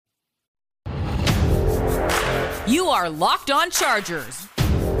You are Locked On Chargers,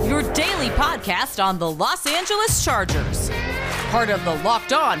 your daily podcast on the Los Angeles Chargers, part of the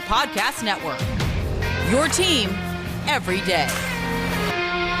Locked On Podcast Network, your team every day.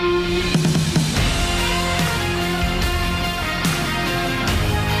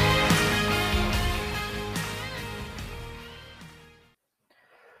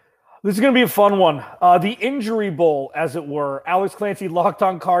 This is going to be a fun one. The Injury Bowl, as it were. Alex Clancy, Locked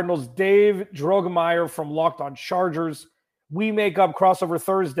On Cardinals. Dave Drogemeyer from Locked On Chargers. We make up Crossover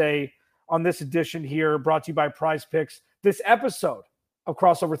Thursday on this edition here, brought to you by Prize Picks. This episode of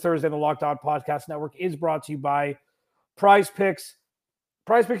Crossover Thursday on the Locked On Podcast Network is brought to you by Prize Picks.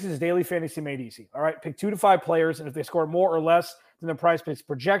 Prize Picks is daily fantasy made easy. All right, pick 2 to 5 players, and if they score more or less than the Prize Picks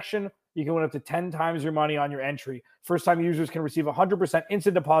projection, you can win up to 10 times your money on your entry. First-time users can receive a 100%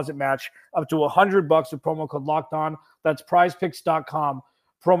 instant deposit match up to $100 with promo code Locked On. That's prizepicks.com,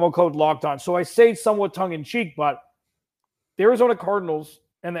 promo code Locked On. So I say somewhat tongue-in-cheek, but the Arizona Cardinals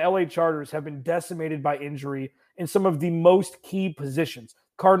and the LA Chargers have been decimated by injury in some of the most key positions.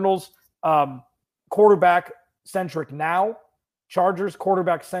 Cardinals, quarterback-centric now. Chargers,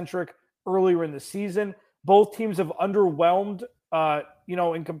 quarterback-centric earlier in the season. Both teams have underwhelmed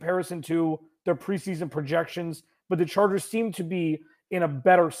in comparison to their preseason projections, but the Chargers seem to be in a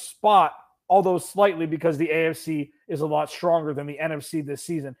better spot, although slightly because the AFC is a lot stronger than the NFC this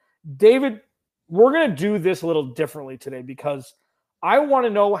season. David, we're going to do this a little differently today because I want to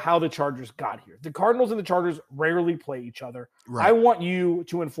know how the Chargers got here. The Cardinals and the Chargers rarely play each other. Right. I want you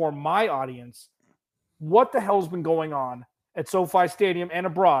to inform my audience what the hell's been going on at SoFi Stadium and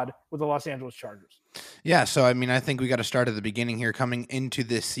abroad with the Los Angeles Chargers. Yeah, so I think we got to start at the beginning here. Coming into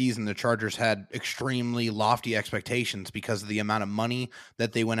this season, the Chargers had extremely lofty expectations because of the amount of money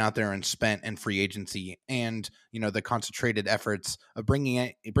that they went out there and spent in free agency, and the concentrated efforts of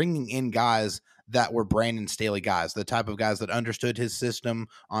bringing in guys that were Brandon Staley guys, the type of guys that understood his system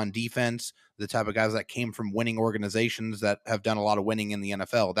on defense, the type of guys that came from winning organizations that have done a lot of winning in the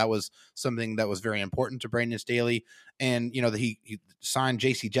NFL. That was something that was very important to Brandon Staley. And, he signed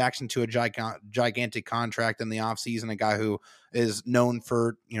J.C. Jackson to a gigantic contract in the offseason, a guy who is known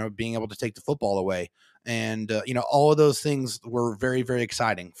for, being able to take the football away. And, all of those things were very, very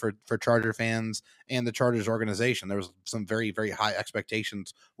exciting for Charger fans and the Chargers organization. There was some very, very high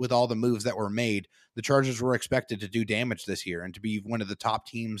expectations with all the moves that were made. The Chargers were expected to do damage this year and to be one of the top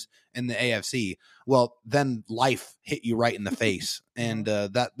teams in the AFC. Well, then life hit you right in the face. And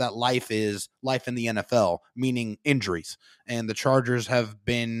that life is life in the NFL, meaning injuries. And the Chargers have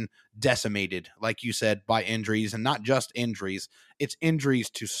been decimated, like you said, by injuries, and not just injuries. It's injuries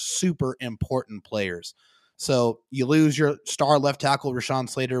to super important players. So you lose your star left tackle, Rashawn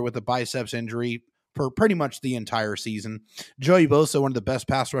Slater, with a biceps injury for pretty much the entire season. Joey Bosa, one of the best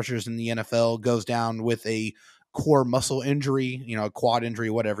pass rushers in the NFL, goes down with a core muscle injury, a quad injury,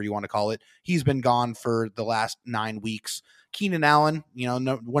 whatever you want to call it. He's been gone for the last 9 weeks. Keenan Allen,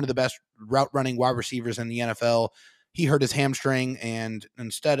 one of the best route running wide receivers in the NFL, he hurt his hamstring, and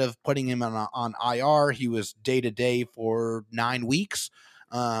instead of putting him on IR, he was day-to-day for 9 weeks.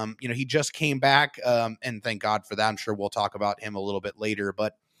 He just came back, and thank God for that. I'm sure we'll talk about him a little bit later,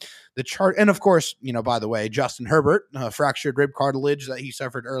 but and of course, by the way, Justin Herbert, fractured rib cartilage that he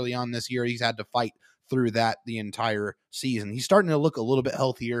suffered early on this year. He's had to fight through that the entire season. He's starting to look a little bit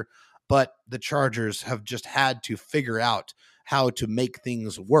healthier, but the Chargers have just had to figure out how to make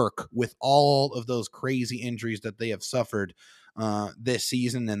things work with all of those crazy injuries that they have suffered this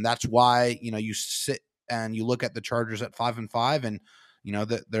season. And that's why, you sit and you look at the Chargers at 5-5 and,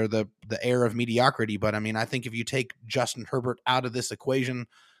 they're the heir of mediocrity. But I think if you take Justin Herbert out of this equation,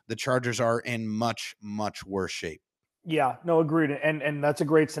 the Chargers are in much, much worse shape. Yeah, no, agreed. And that's a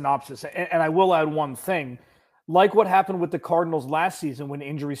great synopsis. And I will add one thing. Like what happened with the Cardinals last season when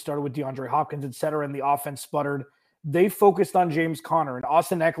injuries started with DeAndre Hopkins, et cetera, and the offense sputtered, they focused on James Conner, and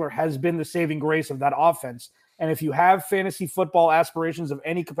Austin Eckler has been the saving grace of that offense. And if you have fantasy football aspirations of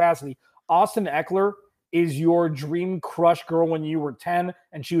any capacity, Austin Eckler is your dream crush girl when you were 10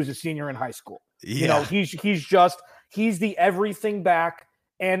 and she was a senior in high school. Yeah. He's the everything back.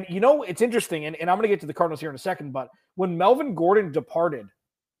 And, it's interesting, and I'm going to get to the Cardinals here in a second, but when Melvin Gordon departed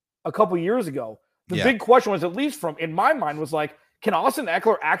a couple years ago, the big question was, at least in my mind, was like, can Austin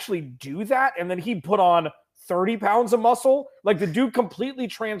Eckler actually do that? And then he put on 30 pounds of muscle. Like, the dude completely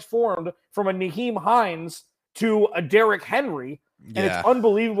transformed from a Nyheim Hines to a Derrick Henry. And it's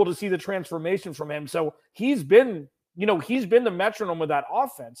unbelievable to see the transformation from him. So he's been the metronome of that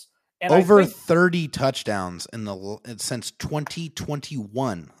offense. And over 30 touchdowns since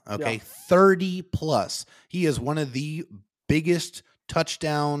 2021. Okay. Yeah. 30 plus. He is one of the biggest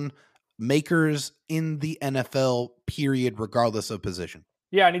touchdown makers in the NFL, period, regardless of position.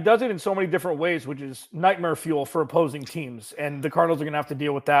 Yeah, and he does it in so many different ways, which is nightmare fuel for opposing teams. And the Cardinals are going to have to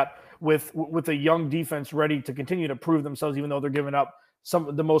deal with that with a young defense ready to continue to prove themselves, even though they're giving up some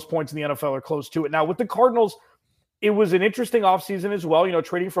of the most points in the NFL or close to it. Now, with the Cardinals, it was an interesting offseason as well,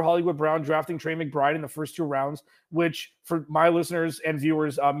 trading for Hollywood Brown, drafting Trey McBride in the first 2 rounds, which for my listeners and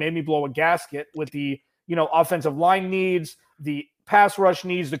viewers made me blow a gasket with the, offensive line needs, the pass rush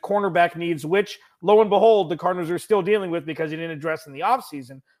needs, the cornerback needs, which lo and behold, the Cardinals are still dealing with because he didn't address in the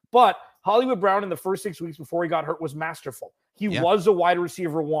offseason. But Hollywood Brown in the first 6 weeks before he got hurt was masterful. He was a wide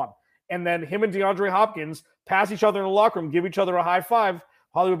receiver 1. And then him and DeAndre Hopkins pass each other in the locker room, give each other a high five.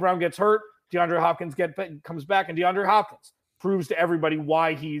 Hollywood Brown gets hurt. DeAndre Hopkins comes back, and DeAndre Hopkins proves to everybody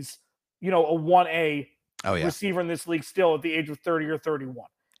why he's, a 1A receiver in this league still at the age of 30 or 31.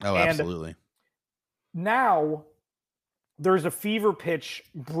 Oh, and absolutely. Now there's a fever pitch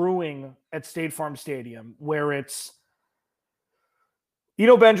brewing at State Farm Stadium where it's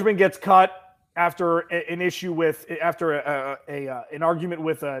Benjamin gets cut after an argument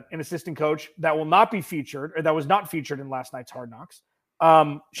with an assistant coach that will not be featured, or that was not featured in last night's Hard Knocks.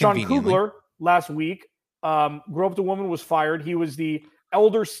 Sean Kugler last week grew up the woman, was fired. He was the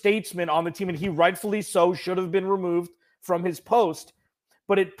elder statesman on the team, and he rightfully so should have been removed from his post.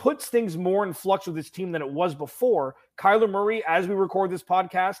 But it puts things more in flux with this team than it was before. Kyler Murray, as we record this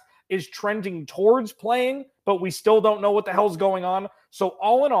podcast, is trending towards playing, but we still don't know what the hell's going on. So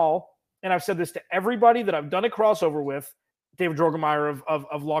all in all, and I've said this to everybody that I've done a crossover with, David Drogemeyer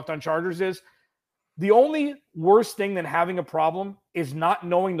of Locked On Chargers, is the only worst thing than having a problem is not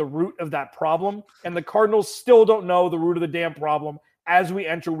knowing the root of that problem. And the Cardinals still don't know the root of the damn problem as we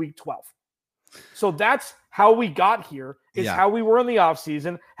enter week 12. So that's how we got here, is how we were in the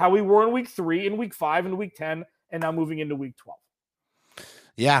offseason, how we were in week 3, in week 5, in week 10, and now moving into week 12.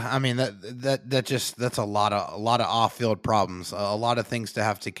 Yeah, I mean that's a lot of off-field problems, a lot of things to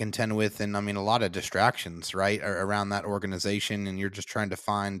have to contend with, and I mean a lot of distractions, right, around that organization, and you're just trying to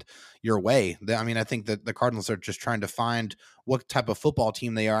find your way. I mean, I think that the Cardinals are just trying to find what type of football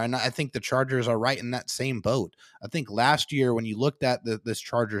team they are, and I think the Chargers are right in that same boat. I think last year when you looked at this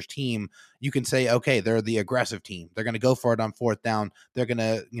Chargers team, you can say, okay, they're the aggressive team. They're going to go for it on 4th down. They're going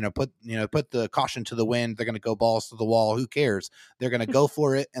to put the caution to the wind. They're going to go balls to the wall. Who cares? They're going to go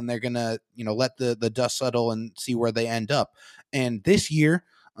for it, and they're going to let the dust settle and see where they end up. And this year,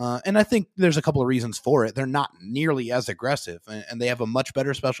 and I think there's a couple of reasons for it. They're not nearly as aggressive, and they have a much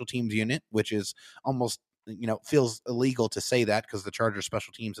better special teams unit, which is almost, feels illegal to say that because the Chargers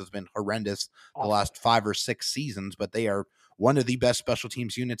special teams has been horrendous the last 5 or 6 seasons, but they are one of the best special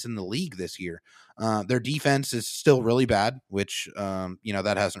teams units in the league this year. Their defense is still really bad, which,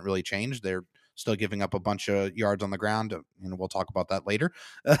 that hasn't really changed. They're still giving up a bunch of yards on the ground, and we'll talk about that later.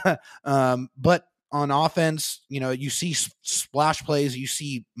 But on offense, you see splash plays, you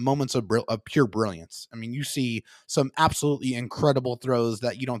see moments of pure brilliance. I mean, you see some absolutely incredible throws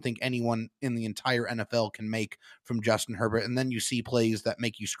that you don't think anyone in the entire NFL can make from Justin Herbert, and then you see plays that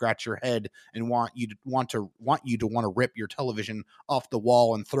make you scratch your head and want you to want to rip your television off the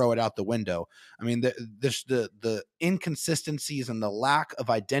wall and throw it out the window. I mean, the inconsistencies and the lack of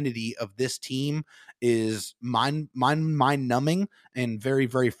identity of this team is mind numbing and very,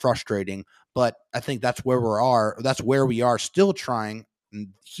 very frustrating. But I think that's where we are still trying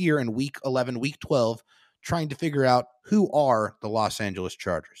here in week 11, week 12, trying to figure out who are the Los Angeles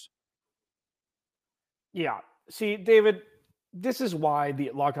Chargers. Yeah. See, David, this is why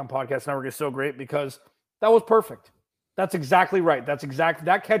the Locked On Podcast Network is so great, because that was perfect. That's exactly right.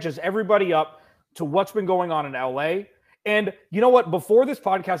 That catches everybody up to what's been going on in LA. And you know what? Before this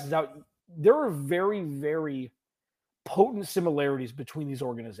podcast is out, there are very, very potent similarities between these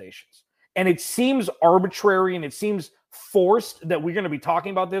organizations. And it seems arbitrary and it seems forced that we're going to be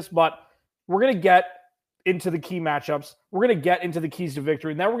talking about this, but we're going to get into the key matchups. We're going to get into the keys to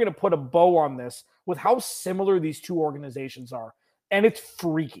victory. And then we're going to put a bow on this with how similar these two organizations are. And it's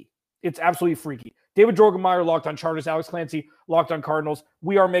freaky. It's absolutely freaky. David Drogemeyer, Locked On Chargers. Alex Clancy, Locked On Cardinals.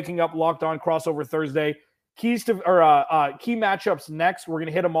 We are making up Locked On Crossover Thursday. Key matchups next. We're going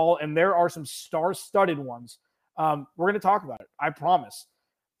to hit them all. And there are some star-studded ones. We're going to talk about it. I promise.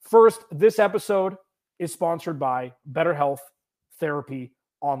 First, this episode is sponsored by BetterHealth Therapy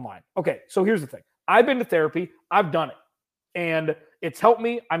Online. Okay, so here's the thing. I've been to therapy. I've done it. And it's helped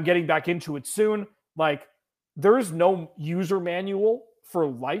me. I'm getting back into it soon. Like, there's no user manual for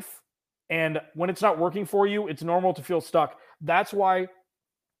life. And when it's not working for you, it's normal to feel stuck. That's why,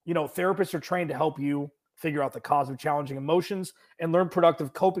 therapists are trained to help you figure out the cause of challenging emotions and learn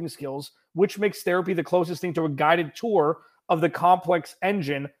productive coping skills, which makes therapy the closest thing to a guided tour of the complex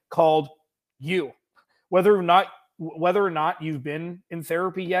engine called you. Whether or not you've been in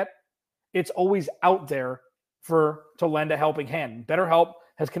therapy yet, it's always out there to lend a helping hand. BetterHelp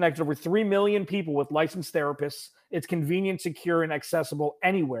has connected over 3 million people with licensed therapists. It's convenient, secure, and accessible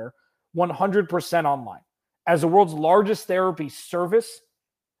anywhere, 100% online. As the world's largest therapy service,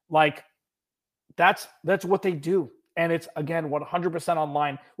 like that's what they do. And it's, again, 100%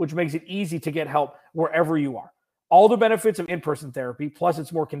 online, which makes it easy to get help wherever you are. All the benefits of in-person therapy, plus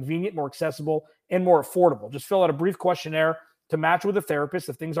it's more convenient, more accessible, and more affordable. Just fill out a brief questionnaire to match with a therapist.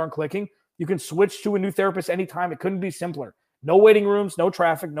 If things aren't clicking, you can switch to a new therapist anytime. It couldn't be simpler. No waiting rooms, no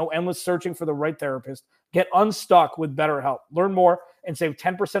traffic, no endless searching for the right therapist. Get unstuck with BetterHelp. Learn more and save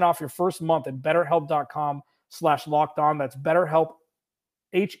 10% off your first month at BetterHelp.com/LockedOn. That's BetterHelp,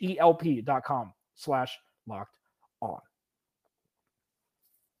 HELP.com/LockedOn.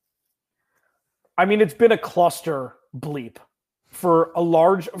 I mean, it's been a cluster bleep for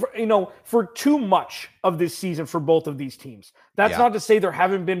too much of this season for both of these teams. That's not to say there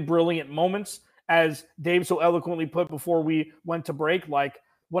haven't been brilliant moments, as Dave so eloquently put before we went to break. Like,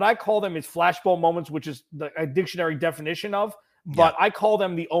 what I call them is flashbulb moments, which is a dictionary definition of, but I call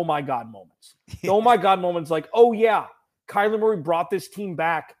them the oh my God moments. The oh my God moments, like, oh yeah, Kyler Murray brought this team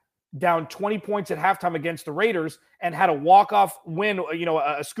back down 20 points at halftime against the Raiders and had a walk-off win,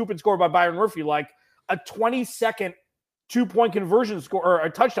 a scoop and score by Byron Murphy, like a 20-second 2-point conversion score or a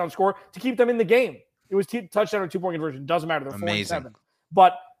touchdown score to keep them in the game. It was touchdown or 2-point conversion. Doesn't matter. They're 4-7.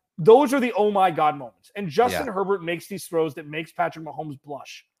 But those are the oh my God moments. And Justin Herbert makes these throws that makes Patrick Mahomes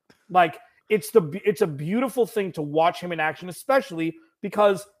blush. Like, it's a beautiful thing to watch him in action, especially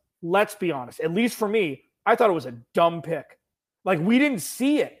because, let's be honest, at least for me, I thought it was a dumb pick. Like, we didn't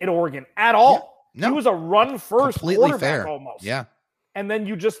see it at Oregon at all. Yeah, no, he was a run-first quarterback almost. Yeah. And then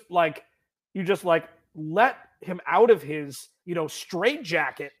you just let him out of his,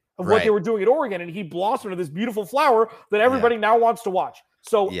 straitjacket of what they were doing at Oregon, and he blossomed into this beautiful flower that everybody now wants to watch.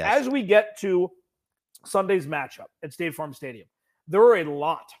 So as we get to Sunday's matchup at State Farm Stadium, there are a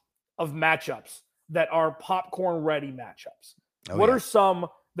lot of matchups that are popcorn-ready matchups. What are some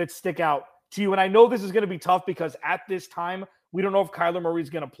that stick out to you? And I know this is going to be tough because at this time, we don't know if Kyler Murray is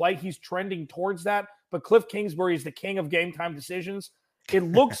going to play. He's trending towards that, but Cliff Kingsbury is the king of game time decisions. It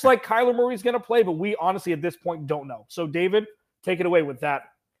looks like Kyler Murray is going to play, but we honestly at this point don't know. So, David, take it away with that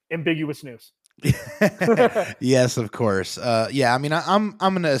ambiguous news. Yes, of course. I mean, I'm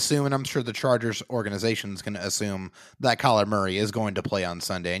going to assume, and I'm sure the Chargers organization is going to assume that Kyler Murray is going to play on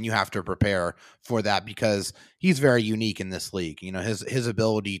Sunday, and you have to prepare for that because he's very unique in this league. His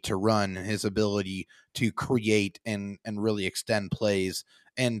ability to run, his ability to create and really extend plays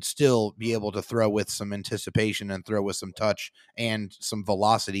and still be able to throw with some anticipation and throw with some touch and some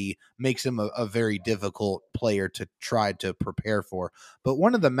velocity makes him a very difficult player to try to prepare for. But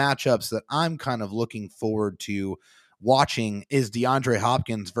one of the matchups that I'm kind of looking forward to watching is DeAndre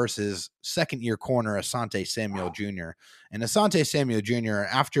Hopkins versus second-year corner Asante Samuel Jr. And Asante Samuel Jr.,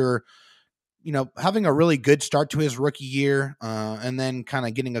 after having a really good start to his rookie year and then kind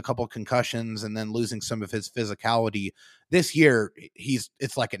of getting a couple concussions and then losing some of his physicality this year,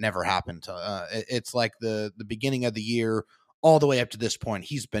 it's like it never happened. It's like the beginning of the year all the way up to this point.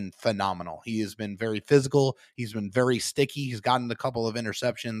 He's been phenomenal. He has been very physical. He's been very sticky. He's gotten a couple of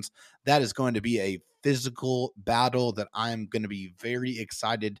interceptions. That is going to be a physical battle that I'm going to be very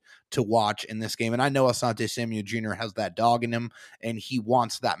excited to watch in this game. And I know Asante Samuel Jr. has that dog in him, and he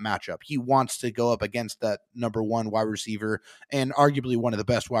wants that matchup. He wants to go up against that number one wide receiver and arguably one of the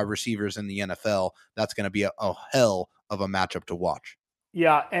best wide receivers in the NFL. That's going to be a hell of a matchup to watch.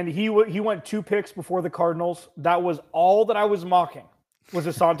 Yeah, and he went 2 picks before the Cardinals. That was all that I was mocking, was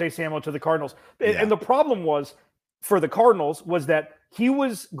Asante Samuel to the Cardinals. And the problem was, for the Cardinals, was that he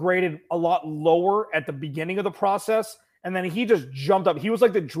was graded a lot lower at the beginning of the process, and then he just jumped up. He was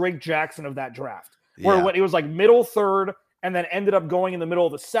like the Drake Jackson of that draft, where when it was like middle third and then ended up going in the middle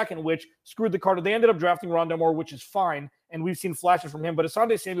of the second, which screwed the Cardinals. They ended up drafting Rondale Moore, which is fine, and we've seen flashes from him. But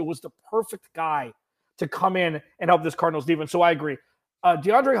Asante Samuel was the perfect guy to come in and help this Cardinals defense. So I agree.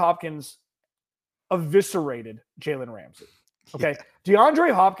 DeAndre Hopkins eviscerated Jalen Ramsey. Okay. Yeah.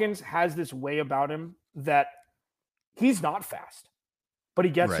 DeAndre Hopkins has this way about him that he's not fast, but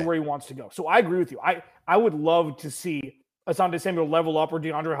he gets to where he wants to go. So I agree with you. I would love to see Asante Samuel level up, or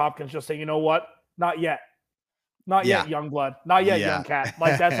DeAndre Hopkins just say, you know what? Not yet. Not yet, young blood. Not yet, young cat.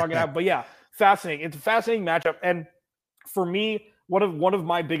 Like, that's not going to happen. But yeah, fascinating. It's a fascinating matchup. And for me, one of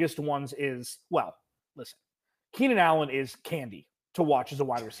my biggest ones is, well, listen, Keenan Allen is candy to watch as a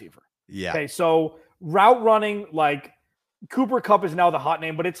wide receiver. Yeah. Okay. So route running, like Cooper Kupp is now the hot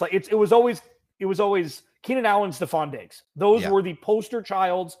name, but it's like, it was always Keenan Allen, Stephon Diggs. Those Yeah. were the poster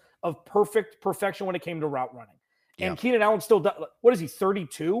childs of perfection when it came to route running. And Yeah. Keenan Allen still does, what is he,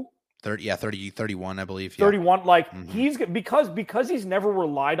 32? 31, I believe. Yeah. 31. Like Mhm. he's because he's never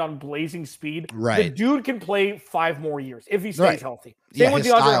relied on blazing speed. The Right. dude can play 5 more years if he stays Right. healthy. Yeah, Same with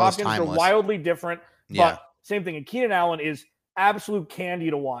his DeAndre style is Hopkins. They're timeless. wildly different, but Yeah. same thing. And Keenan Allen is absolute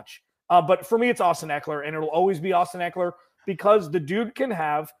candy to watch. But for me, it's Austin Eckler, and it'll always be Austin Eckler because the dude can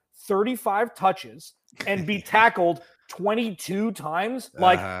have 35 touches and be tackled 22 times.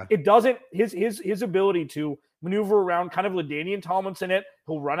 Like it doesn't his ability to maneuver around kind of LaDainian Tomlinson it.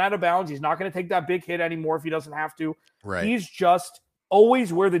 He'll run out of bounds. He's not going to take that big hit anymore if he doesn't have to. Right. He's just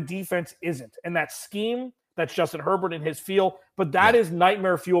always where the defense isn't. And that scheme, that's Justin Herbert and his feel. But that is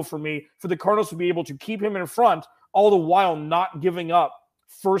nightmare fuel for me, for the Cardinals to be able to keep him in front, all the while not giving up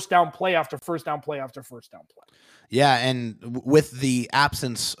first down play after first down play after first down play. Yeah, and with the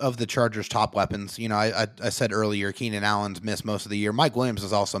absence of the Chargers' top weapons, you know, I said earlier, Keenan Allen's missed most of the year. Mike Williams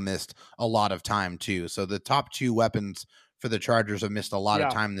has also missed a lot of time too. So the top 2 weapons for the Chargers have missed a lot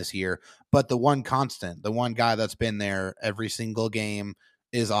of time this year. But the one constant, the one guy that's been there every single game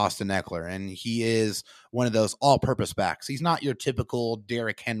is Austin Eckler, and he is one of those all-purpose backs. He's not your typical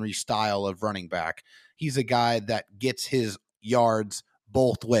Derrick Henry style of running back. He's a guy that gets his yards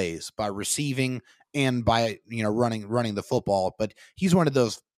both ways, by receiving and by, you know, running the football. But he's one of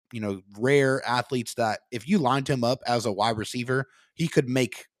those, you know, rare athletes that if you lined him up as a wide receiver, he could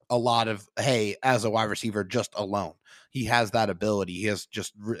make a lot of hay as a wide receiver just alone. He has that ability. He has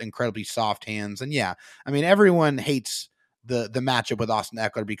just incredibly soft hands. And yeah, I mean, everyone hates the matchup with Austin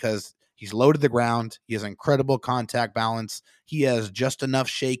Eckler because he's low to the ground. He has incredible contact balance. He has just enough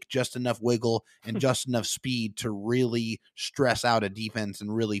shake, just enough wiggle, and just enough speed to really stress out a defense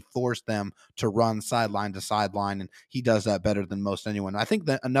and really force them to run sideline to sideline. And he does that better than most anyone. I think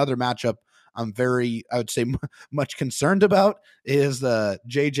that another matchup I would say much concerned about is the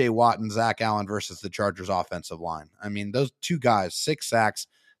J.J. Watt and Zach Allen versus the Chargers offensive line. I mean, those two guys, 6 sacks,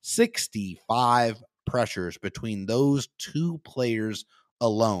 65 pressures between those 2 players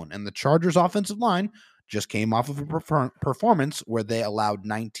alone. And the Chargers offensive line just came off of a performance where they allowed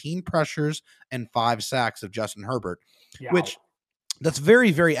 19 pressures and 5 sacks of Justin Herbert, which that's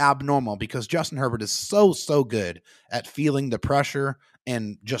very, very abnormal because Justin Herbert is so good at feeling the pressure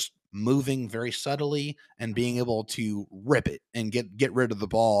and just moving very subtly and being able to rip it and get rid of the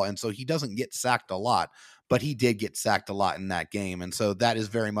ball. And so he doesn't get sacked a lot, but he did get sacked a lot in that game. And so that is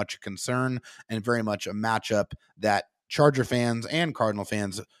very much a concern and very much a matchup that Charger fans and Cardinal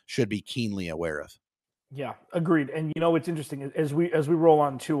fans should be keenly aware of. Yeah, agreed. And you know, it's interesting as we roll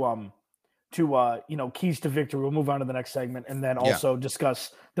on to you know, keys to victory. We'll move on to the next segment and then also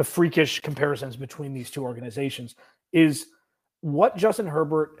discuss the freakish comparisons between these 2 organizations. Is what Justin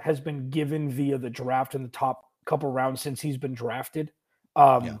Herbert has been given via the draft in the top couple rounds since he's been drafted.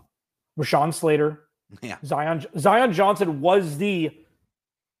 Rashawn Slater, Zion Johnson was the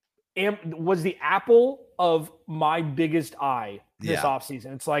apple of my biggest eye this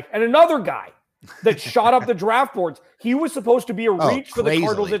offseason. It's like, and another guy that shot up the draft boards. He was supposed to be a reach for the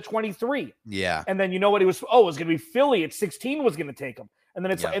Cardinals at 23. Yeah. And then you know what? It was going to be Philly at 16 was going to take him. And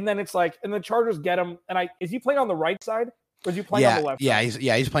then it's like, and the Chargers get him. And is he playing on the right side? Or is he playing on the left side?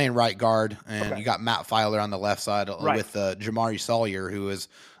 He's playing right guard. And you got Matt Filer on the left side with Jamari Sawyer, who has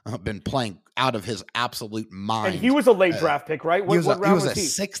been playing out of his absolute mind. And he was a late draft pick, right? He was a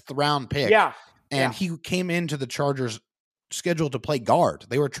 6th round pick. Yeah. And he came into the Chargers scheduled to play guard.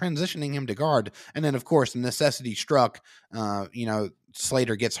 They were transitioning him to guard. And then, of course, the necessity struck. You know,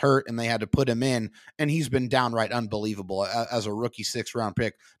 Slater gets hurt and they had to put him in. And he's been downright unbelievable as a rookie 6th round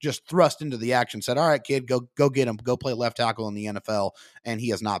pick. Just thrust into the action, said, all right, kid, go get him. Go play left tackle in the NFL. And he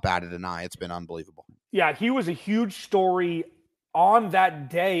has not batted an eye. It's been unbelievable. Yeah, he was a huge story on that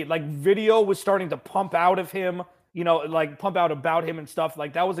day. Like, video was starting to pump out of him. You know, like pump out about him and stuff.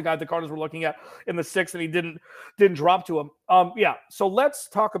 Like that was the guy the Cardinals were looking at in the 6th, and he didn't drop to him. So let's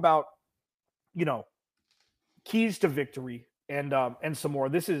talk about, you know, keys to victory and some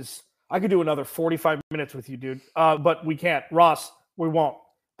more. I could do another 45 minutes with you, dude. But we can't. Ross, we won't.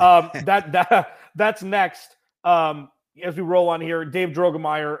 That's next. As we roll on here, Dave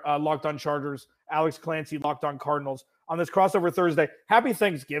Drogemeyer, Locked On Chargers, Alex Clancy, Locked On Cardinals on this crossover Thursday. Happy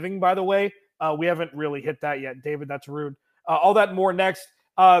Thanksgiving, by the way. We haven't really hit that yet, David. That's rude. All that and more next.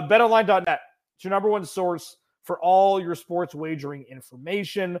 BetOnline.net. It's your number one source for all your sports wagering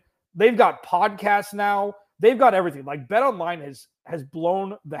information. They've got podcasts now. They've got everything. Like BetOnline has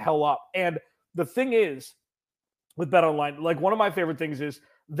blown the hell up. And the thing is, with BetOnline, like one of my favorite things is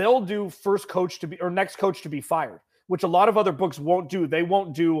they'll do next coach to be fired, which a lot of other books won't do. They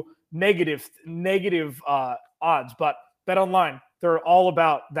won't do negative odds. But BetOnline, they're all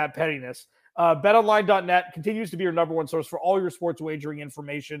about that pettiness. BetOnline.net continues to be your number one source for all your sports wagering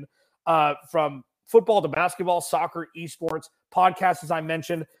information, from football to basketball, soccer, esports, podcasts, as I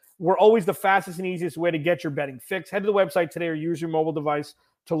mentioned. We're always the fastest and easiest way to get your betting fix. Head to the website today or use your mobile device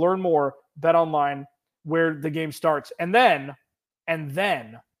to learn more. BetOnline, where the game starts. And then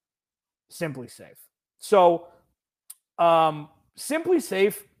Simply Safe. So Simply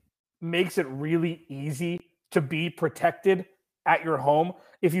Safe makes it really easy to be protected at your home.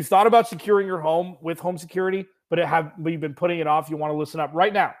 If you've thought about securing your home with home security, but you've been putting it off, you want to listen up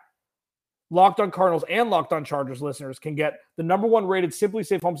right now. Locked On Cardinals and Locked On Chargers listeners can get the number one rated Simply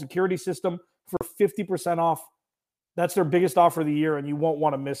Safe home security system for 50% off. That's their biggest offer of the year, and you won't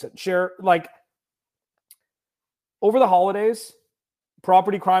want to miss it. Over the holidays,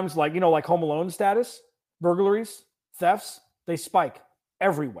 property crimes like Home Alone status, burglaries, thefts, they spike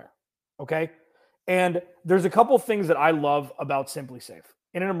everywhere, okay? And there's a couple things that I love about Simply Safe.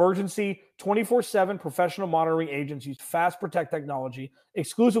 In an emergency, 24/7 professional monitoring agents use Fast Protect technology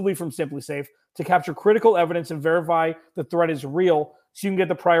exclusively from Simply Safe to capture critical evidence and verify the threat is real, so you can get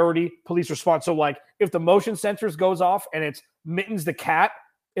the priority police response. So if the motion sensors goes off and it's Mittens the cat,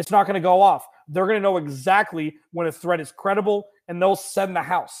 it's not going to go off. They're going to know exactly when a threat is credible, and they'll send the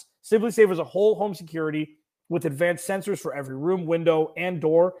house. Simply Safe is a whole home security with advanced sensors for every room, window, and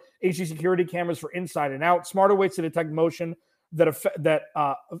door, HD security cameras for inside and out, smarter ways to detect motion that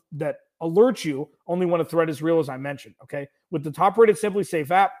alert you only when a threat is real, as I mentioned, okay? With the top-rated Simply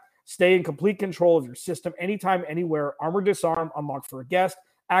Safe app, stay in complete control of your system anytime, anywhere. Arm or disarm, unlock for a guest,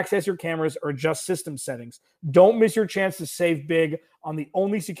 access your cameras, or adjust system settings. Don't miss your chance to save big on the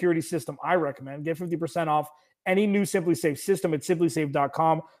only security system I recommend. Get 50% off any new Simply Safe system at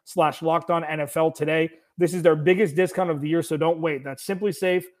simplysafe.com/LockedOnNFL today. This is their biggest discount of the year, so don't wait. That's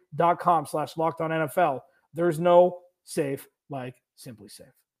simplysafe.com/LockedOnNFL. There's no safe like Simply Safe.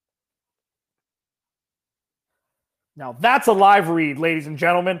 Now, that's a live read, ladies and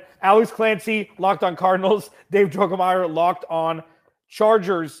gentlemen. Alex Clancy, Locked On Cardinals. Dave Drogemeyer, Locked On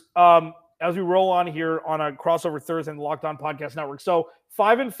Chargers. As we roll on here on a crossover Thursday in the Locked On Podcast Network. So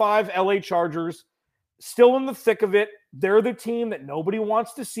 5-5 LA Chargers, still in the thick of it. They're the team that nobody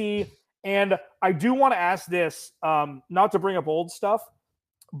wants to see. And I do want to ask this, not to bring up old stuff,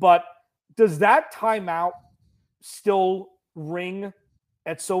 but does that timeout still ring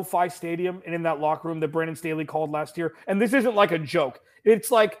at SoFi Stadium and in that locker room that Brandon Staley called last year? And this isn't like a joke.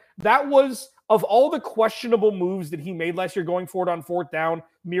 It's like that was, of all the questionable moves that he made last year, going forward on fourth down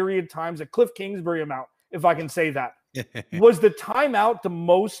myriad times, a Cliff Kingsbury amount, if I can say that, was the timeout the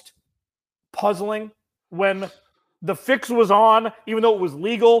most puzzling when the fix was on, even though it was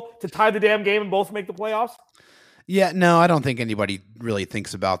legal to tie the damn game and both make the playoffs? Yeah, no, I don't think anybody really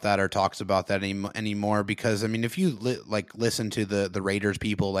thinks about that or talks about that anymore, because, I mean, if you listen to the Raiders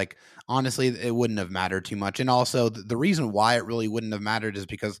people, honestly, it wouldn't have mattered too much. And also the reason why it really wouldn't have mattered is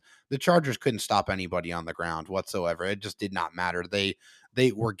because the Chargers couldn't stop anybody on the ground whatsoever. It just did not matter. They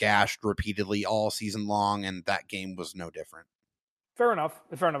were gashed repeatedly all season long, and that game was no different. Fair enough.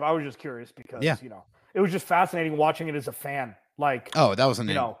 I was just curious because, it was just fascinating watching it as a fan. That was an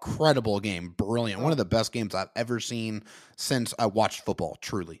incredible game. Brilliant. One of the best games I've ever seen since I watched football,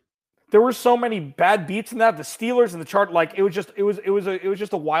 truly. There were so many bad beats in that. The Steelers and the chart, it was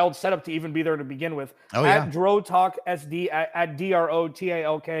just a wild setup to even be there to begin with. Oh, yeah. At Drotalk SD, at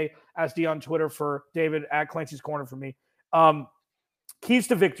DROTALK SD on Twitter for David, at Clancy's Corner for me. Keys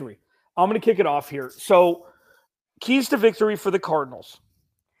to victory. I'm going to kick it off here. So, keys to victory for the Cardinals.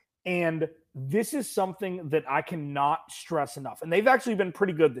 And this is something that I cannot stress enough. And they've actually been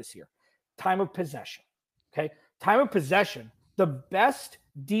pretty good this year. Time of possession. Okay. Time of possession. The best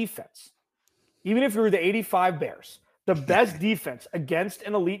defense, even if you're the 85 Bears, the best defense against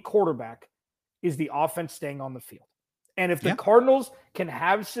an elite quarterback is the offense staying on the field. And if the Cardinals can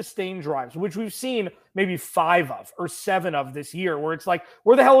have sustained drives, which we've seen maybe 5 of or 7 of this year, where it's like,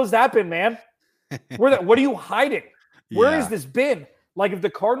 where the hell has that been, man? What are you hiding? Where has this been? If the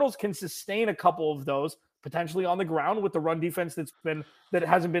Cardinals can sustain a couple of those, potentially on the ground with the run defense that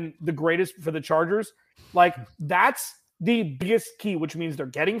hasn't been the greatest for the Chargers, that's the biggest key, which means they're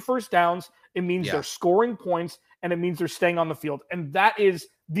getting first downs. It means they're scoring points, and it means they're staying on the field. And that is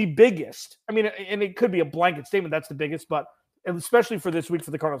the biggest. I mean, and it could be a blanket statement. That's the biggest, but especially for this week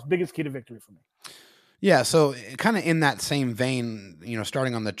for the Cardinals, biggest key to victory for me. Yeah, so kind of in that same vein,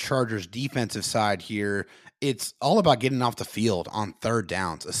 starting on the Chargers defensive side here, it's all about getting off the field on third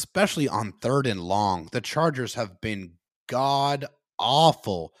downs, especially on third and long. The Chargers have been god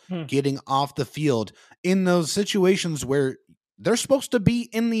awful getting off the field in those situations where they're supposed to be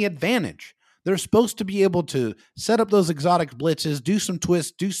in the advantage. They're supposed to be able to set up those exotic blitzes, do some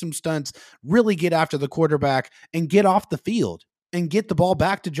twists, do some stunts, really get after the quarterback and get off the field and get the ball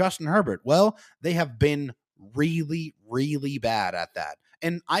back to Justin Herbert. Well, they have been really, really bad at that.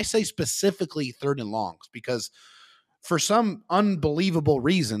 And I say specifically 3rd and longs because for some unbelievable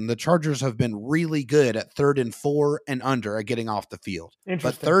reason, the Chargers have been really good at 3rd and 4 and under at getting off the field.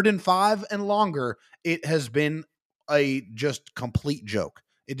 But 3rd and 5 and longer, it has been a just complete joke.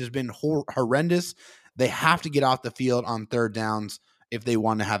 It has been horrendous. They have to get off the field on 3rd downs if they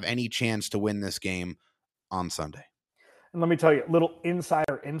want to have any chance to win this game on Sunday. And let me tell you, little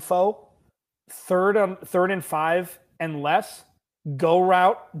insider info, 3rd and 5 and less, go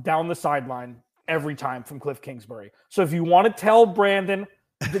route down the sideline every time from Cliff Kingsbury. So if you want to tell Brandon,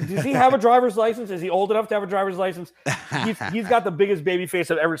 does he have a driver's license? Is he old enough to have a driver's license? He's got the biggest baby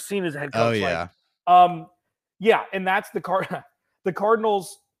face I've ever seen as a head coach. Oh, yeah. Yeah, and that's the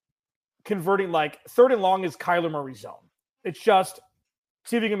Cardinals converting, like 3rd and long is Kyler Murray's zone. It's just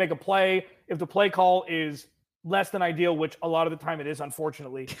see if you can make a play. If the play call is less than ideal, which a lot of the time it is,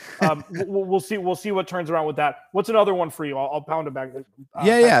 unfortunately, we'll see what turns around with that. What's another one for you? I'll pound it back.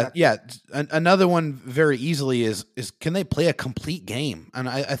 Yeah. Another one very easily is can they play a complete game? And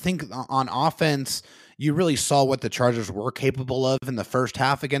I think on offense, you really saw what the Chargers were capable of in the first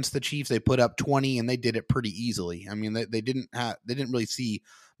half against the Chiefs. They put up 20 and they did it pretty easily. I mean, they didn't really see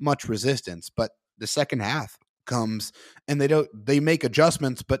much resistance, but the second half comes and they make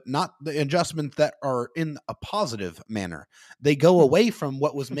adjustments, but not the adjustments that are in a positive manner. They go away from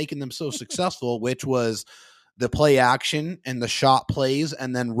what was making them so successful, which was the play action and the shot plays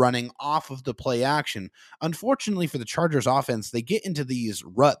and then running off of the play action. Unfortunately for the Chargers offense, they get into these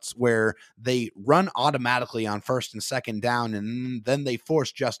ruts where they run automatically on 1st and 2nd down, and then they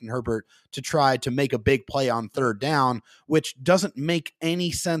force Justin Herbert to try to make a big play on 3rd down, which doesn't make any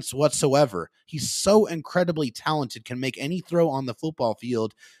sense whatsoever. He's so incredibly talented, can make any throw on the football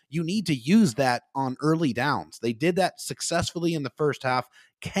field. You need to use that on early downs. They did that successfully in the first half.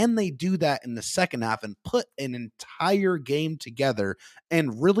 Can they do that in the second half and put an entire game together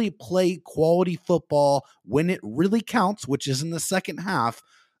and really play quality football when it really counts, which is in the second half?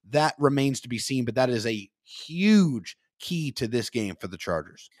 That remains to be seen, but that is a huge key to this game for the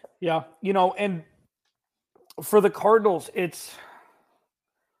Chargers. Yeah, and for the Cardinals, I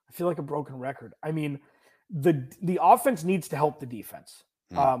feel like a broken record. I mean, the offense needs to help the defense.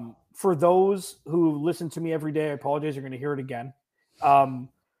 For those who listen to me every day, I apologize, you're going to hear it again. The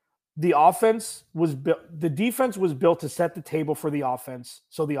defense was built to set the table for the offense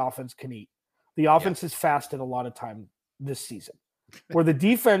so the offense can eat. The offense is fasted a lot of time this season, where the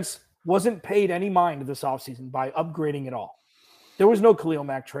defense wasn't paid any mind this offseason by upgrading at all. There was no Khalil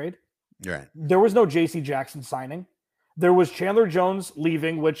Mack trade. Right. There was no J.C. Jackson signing. There was Chandler Jones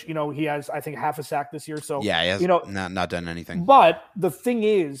leaving, which, he has, I think, half a sack this year. So, yeah, he has not done anything. But the thing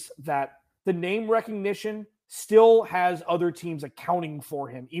is that the name recognition still has other teams accounting for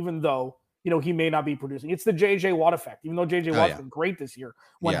him, even though, he may not be producing. It's the J.J. Watt effect. Even though J.J. Watt's been great this year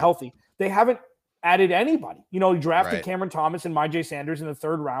when healthy, they haven't added anybody. He drafted Cameron Thomas and Myjai Sanders in the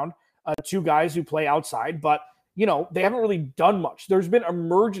 3rd round, 2 guys who play outside, but, they haven't really done much. There's been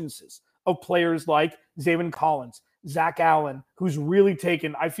emergences of players like Zaven Collins, Zach Allen, who's really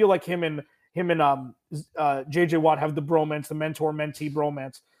taken, I feel like him and J.J. Watt have the bromance, the mentor-mentee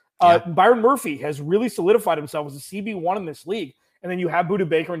bromance. Byron Murphy has really solidified himself as a CB1 in this league. And then you have Budda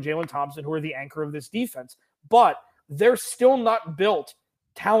Baker and Jalen Thompson, who are the anchor of this defense. But they're still not built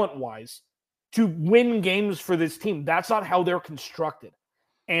talent-wise to win games for this team. That's not how they're constructed.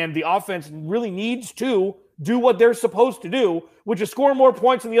 And the offense really needs to do what they're supposed to do, which is score more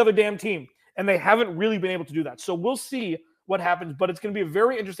points than the other damn team. And they haven't really been able to do that. So we'll see what happens. But it's going to be a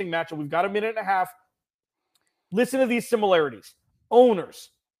very interesting matchup. We've got a minute and a half. Listen to these similarities. Owners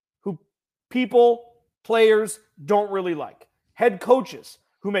who people, players don't really like. Head coaches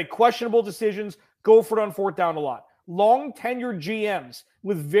who make questionable decisions, go for it on 4th down a lot. Long tenured GMs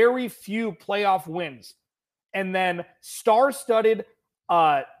with very few playoff wins. And then star-studded,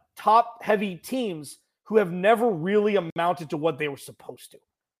 top-heavy teams who have never really amounted to what they were supposed to.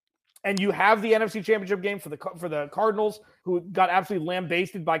 And you have the NFC Championship game for the Cardinals, who got absolutely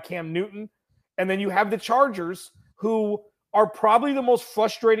lambasted by Cam Newton. And then you have the Chargers, who are probably the most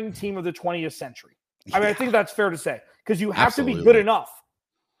frustrating team of the 20th century. I mean, I think that's fair to say, because you have to be good enough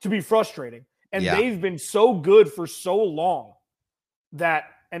to be frustrating. And they've been so good for so long that,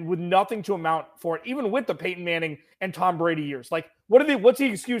 and with nothing to amount for it, even with the Peyton Manning and Tom Brady years. Like, what's the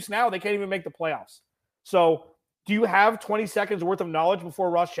excuse now? They can't even make the playoffs. So do you have 20 seconds worth of knowledge before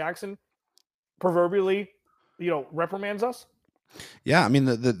Ross Jackson proverbially, reprimands us? Yeah, I mean,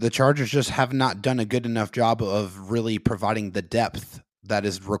 the Chargers just have not done a good enough job of really providing the depth that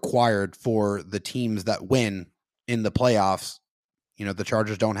is required for the teams that win in the playoffs. The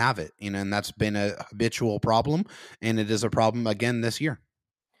Chargers don't have it, and that's been a habitual problem, and it is a problem again this year.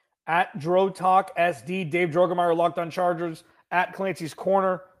 At Dro Talk SD, Dave Drogemeyer, Locked On Chargers. At Clancy's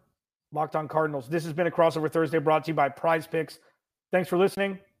Corner, Locked On Cardinals. This has been a Crossover Thursday brought to you by Prize Picks. Thanks for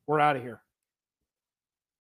listening. We're out of here.